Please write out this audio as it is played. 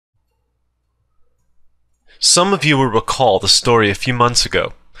Some of you will recall the story a few months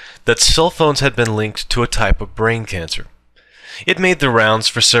ago that cell phones had been linked to a type of brain cancer. It made the rounds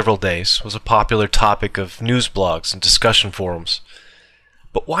for several days, was a popular topic of news blogs and discussion forums.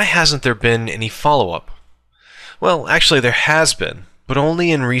 But why hasn't there been any follow-up? Well, actually there has been, but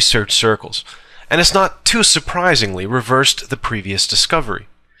only in research circles, and it's not too surprisingly reversed the previous discovery.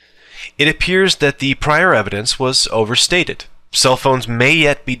 It appears that the prior evidence was overstated. Cell phones may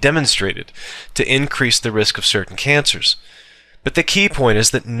yet be demonstrated to increase the risk of certain cancers, but the key point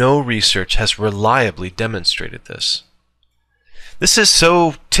is that no research has reliably demonstrated this. This is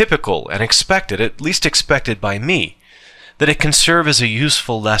so typical and expected, at least expected by me, that it can serve as a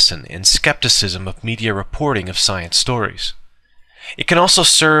useful lesson in skepticism of media reporting of science stories. It can also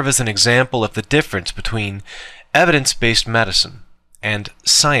serve as an example of the difference between evidence-based medicine and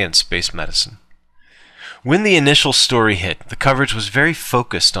science-based medicine. When the initial story hit, the coverage was very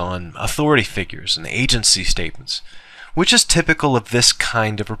focused on authority figures and agency statements, which is typical of this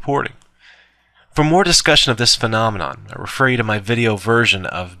kind of reporting. For more discussion of this phenomenon, I refer you to my video version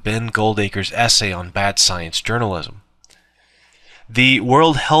of Ben Goldacre's essay on bad science journalism. The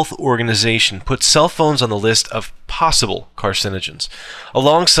World Health Organization put cell phones on the list of possible carcinogens,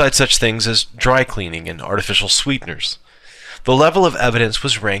 alongside such things as dry cleaning and artificial sweeteners. The level of evidence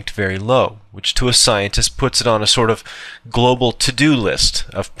was ranked very low, which to a scientist puts it on a sort of global to-do list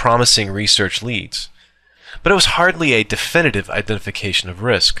of promising research leads. But it was hardly a definitive identification of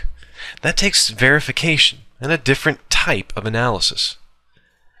risk. That takes verification and a different type of analysis.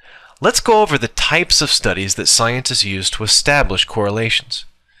 Let's go over the types of studies that scientists use to establish correlations.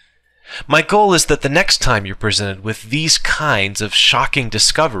 My goal is that the next time you're presented with these kinds of shocking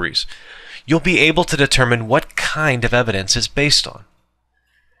discoveries, you'll be able to determine what kind of evidence is based on.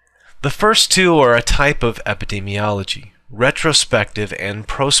 The first two are a type of epidemiology, retrospective and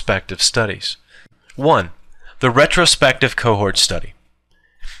prospective studies. 1. The retrospective cohort study.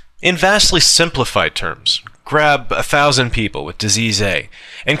 In vastly simplified terms, grab 1,000 people with disease A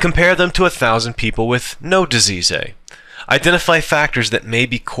and compare them to 1,000 people with no disease A. Identify factors that may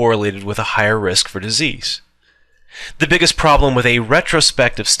be correlated with a higher risk for disease. The biggest problem with a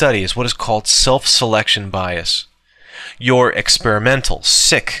retrospective study is what is called self-selection bias. Your experimental,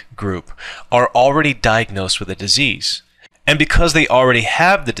 sick group are already diagnosed with a disease. And because they already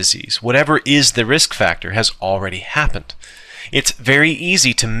have the disease, whatever is the risk factor has already happened. It's very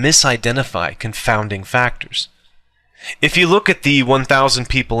easy to misidentify confounding factors. If you look at the 1,000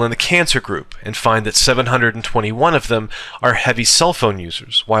 people in the cancer group and find that 721 of them are heavy cell phone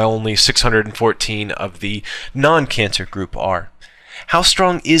users, while only 614 of the non-cancer group are, how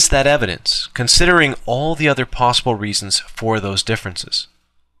strong is that evidence, considering all the other possible reasons for those differences?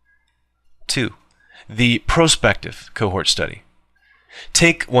 2. The prospective cohort study.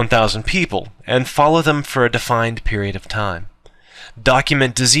 Take 1,000 people and follow them for a defined period of time.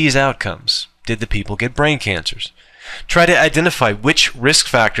 Document disease outcomes. Did the people get brain cancers? Try to identify which risk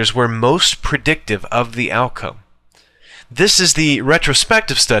factors were most predictive of the outcome. This is the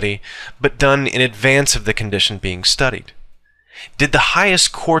retrospective study, but done in advance of the condition being studied. Did the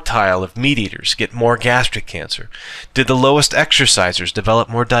highest quartile of meat eaters get more gastric cancer? Did the lowest exercisers develop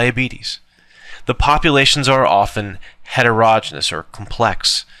more diabetes? The populations are often heterogeneous or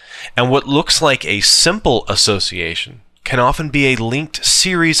complex, and what looks like a simple association can often be a linked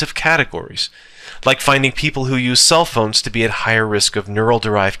series of categories, like finding people who use cell phones to be at higher risk of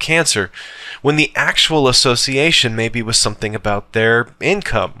neural-derived cancer, when the actual association may be with something about their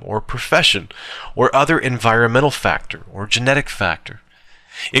income or profession or other environmental factor or genetic factor.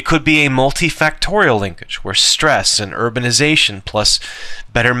 It could be a multifactorial linkage where stress and urbanization plus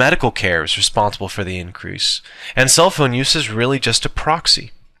better medical care is responsible for the increase, and cell phone use is really just a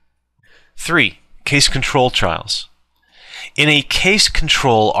proxy. 3. Case control trials. In a case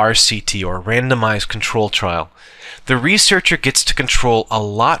control RCT or randomized control trial, the researcher gets to control a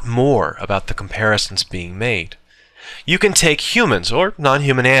lot more about the comparisons being made. You can take humans or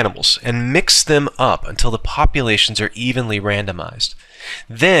non-human animals and mix them up until the populations are evenly randomized.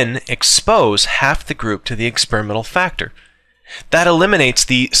 Then expose half the group to the experimental factor. That eliminates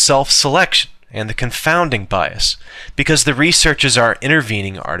the self-selection and the confounding bias because the researchers are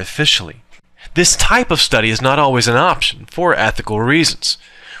intervening artificially. This type of study is not always an option for ethical reasons.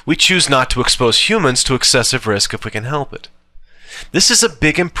 We choose not to expose humans to excessive risk if we can help it. This is a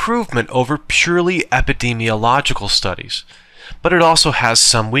big improvement over purely epidemiological studies, but it also has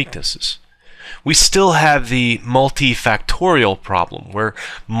some weaknesses. We still have the multifactorial problem where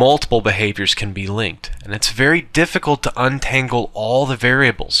multiple behaviors can be linked, and it's very difficult to untangle all the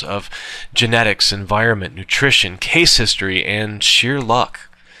variables of genetics, environment, nutrition, case history, and sheer luck.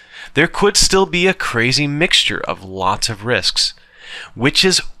 there could still be a crazy mixture of lots of risks, which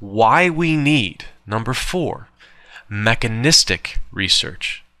is why we need, number 4, mechanistic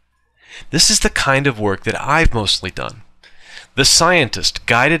research. This is the kind of work that I've mostly done. The scientist,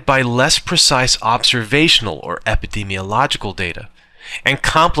 guided by less precise observational or epidemiological data, and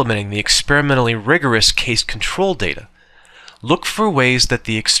complementing the experimentally rigorous case control data, look for ways that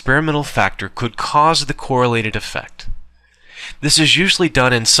the experimental factor could cause the correlated effect. This is usually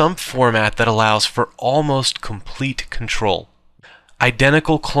done in some format that allows for almost complete control.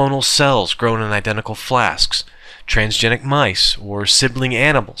 Identical clonal cells grown in identical flasks, transgenic mice, or sibling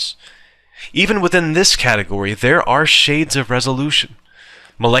animals. Even within this category, there are shades of resolution.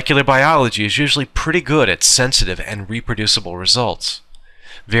 Molecular biology is usually pretty good at sensitive and reproducible results.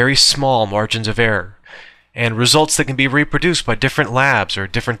 Very small margins of error, and results that can be reproduced by different labs or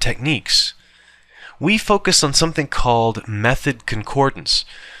different techniques. We focus on something called method concordance,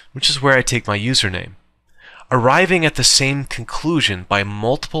 which is where I take my username, arriving at the same conclusion by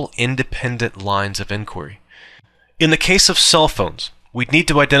multiple independent lines of inquiry. In the case of cell phones, we'd need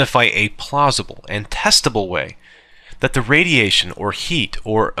to identify a plausible and testable way that the radiation or heat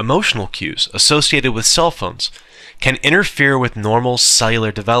or emotional cues associated with cell phones can interfere with normal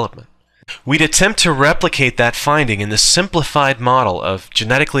cellular development. We'd attempt to replicate that finding in the simplified model of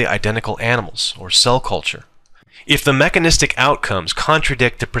genetically identical animals, or cell culture. If the mechanistic outcomes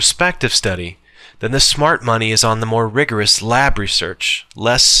contradict the prospective study, then the smart money is on the more rigorous lab research,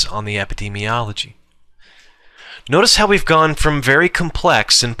 less on the epidemiology. Notice how we've gone from very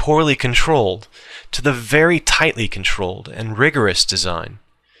complex and poorly controlled to the very tightly controlled and rigorous design.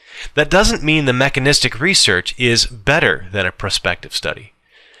 That doesn't mean the mechanistic research is better than a prospective study.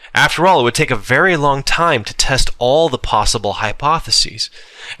 After all, it would take a very long time to test all the possible hypotheses,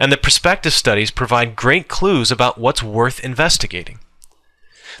 and the prospective studies provide great clues about what's worth investigating.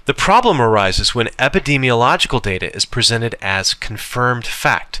 The problem arises when epidemiological data is presented as confirmed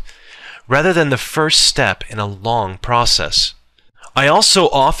fact, rather than the first step in a long process. I also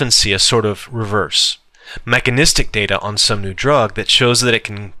often see a sort of reverse. Mechanistic data on some new drug that shows that it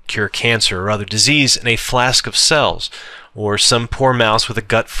can cure cancer or other disease in a flask of cells, or some poor mouse with a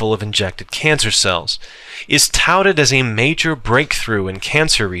gut full of injected cancer cells, is touted as a major breakthrough in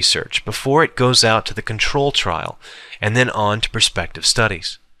cancer research before it goes out to the control trial and then on to prospective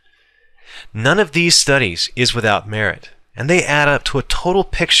studies. None of these studies is without merit, and they add up to a total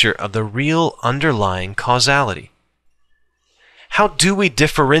picture of the real underlying causality. How do we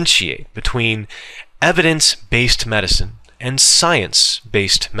differentiate between evidence-based medicine and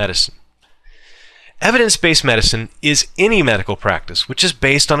science-based medicine? Evidence-based medicine is any medical practice which is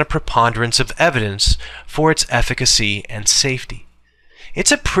based on a preponderance of evidence for its efficacy and safety.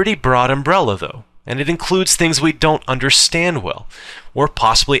 It's a pretty broad umbrella, though, and it includes things we don't understand well, or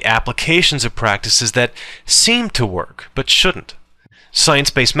possibly applications of practices that seem to work but shouldn't.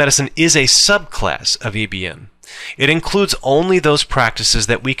 Science-based medicine is a subclass of EBM. It includes only those practices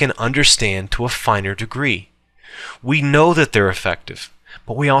that we can understand to a finer degree. We know that they're effective,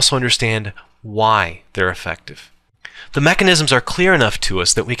 but we also understand why they're effective. The mechanisms are clear enough to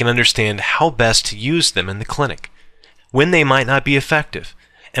us that we can understand how best to use them in the clinic, when they might not be effective,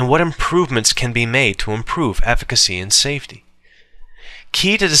 and what improvements can be made to improve efficacy and safety.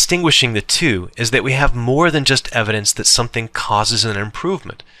 Key to distinguishing the two is that we have more than just evidence that something causes an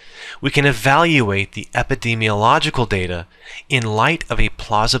improvement. We can evaluate the epidemiological data in light of a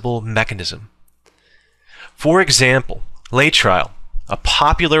plausible mechanism. For example, Laetrile, a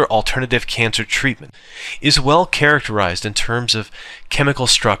popular alternative cancer treatment, is well characterized in terms of chemical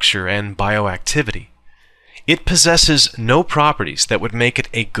structure and bioactivity. It possesses no properties that would make it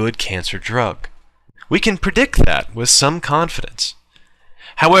a good cancer drug. We can predict that with some confidence.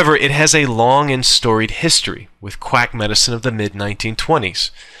 However, it has a long and storied history with quack medicine of the mid-1920s,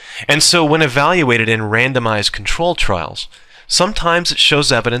 and so when evaluated in randomized control trials, sometimes it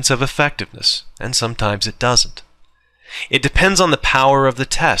shows evidence of effectiveness, and sometimes it doesn't. It depends on the power of the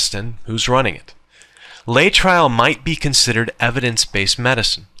test and who's running it. Laetrile might be considered evidence-based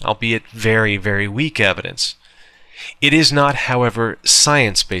medicine, albeit very, very weak evidence. It is not, however,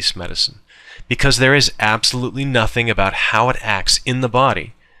 science-based medicine, because there is absolutely nothing about how it acts in the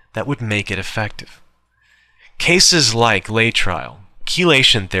body that would make it effective. Cases like Laetrile,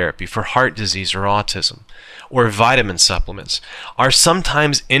 chelation therapy for heart disease or autism, or vitamin supplements are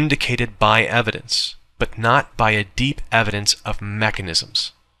sometimes indicated by evidence, but not by a deep evidence of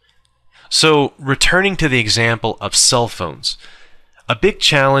mechanisms. So, returning to the example of cell phones, a big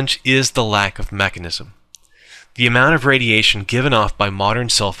challenge is the lack of mechanism. The amount of radiation given off by modern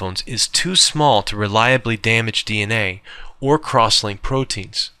cell phones is too small to reliably damage DNA or cross-link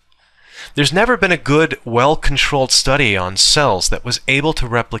proteins. There's never been a good, well-controlled study on cells that was able to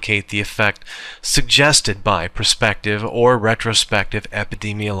replicate the effect suggested by prospective or retrospective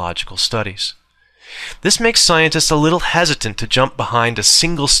epidemiological studies. This makes scientists a little hesitant to jump behind a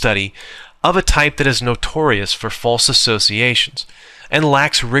single study of a type that is notorious for false associations and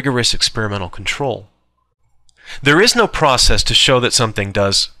lacks rigorous experimental control. There is no process to show that something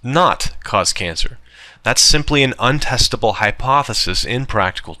does not cause cancer. That's simply an untestable hypothesis in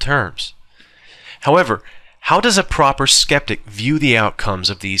practical terms. However, how does a proper skeptic view the outcomes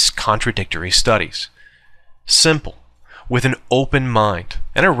of these contradictory studies? Simple, with an open mind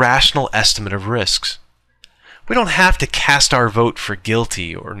and a rational estimate of risks. We don't have to cast our vote for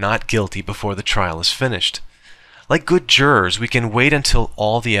guilty or not guilty before the trial is finished. Like good jurors, we can wait until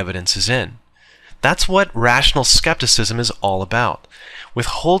all the evidence is in. That's what rational skepticism is all about,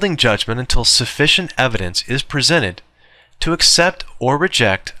 withholding judgment until sufficient evidence is presented to accept or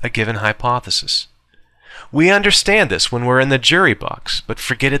reject a given hypothesis. We understand this when we're in the jury box, but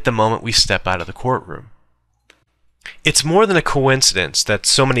forget it the moment we step out of the courtroom. It's more than a coincidence that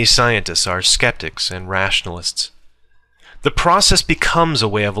so many scientists are skeptics and rationalists. The process becomes a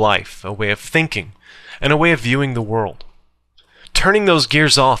way of life, a way of thinking, and a way of viewing the world. Turning those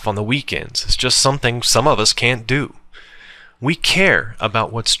gears off on the weekends is just something some of us can't do. We care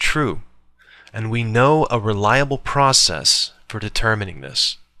about what's true, and we know a reliable process for determining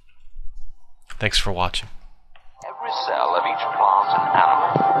this. Thanks for watching. Every cell of each plant and animal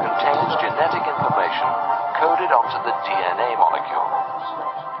contains genetic information coded onto the DNA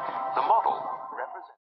molecules.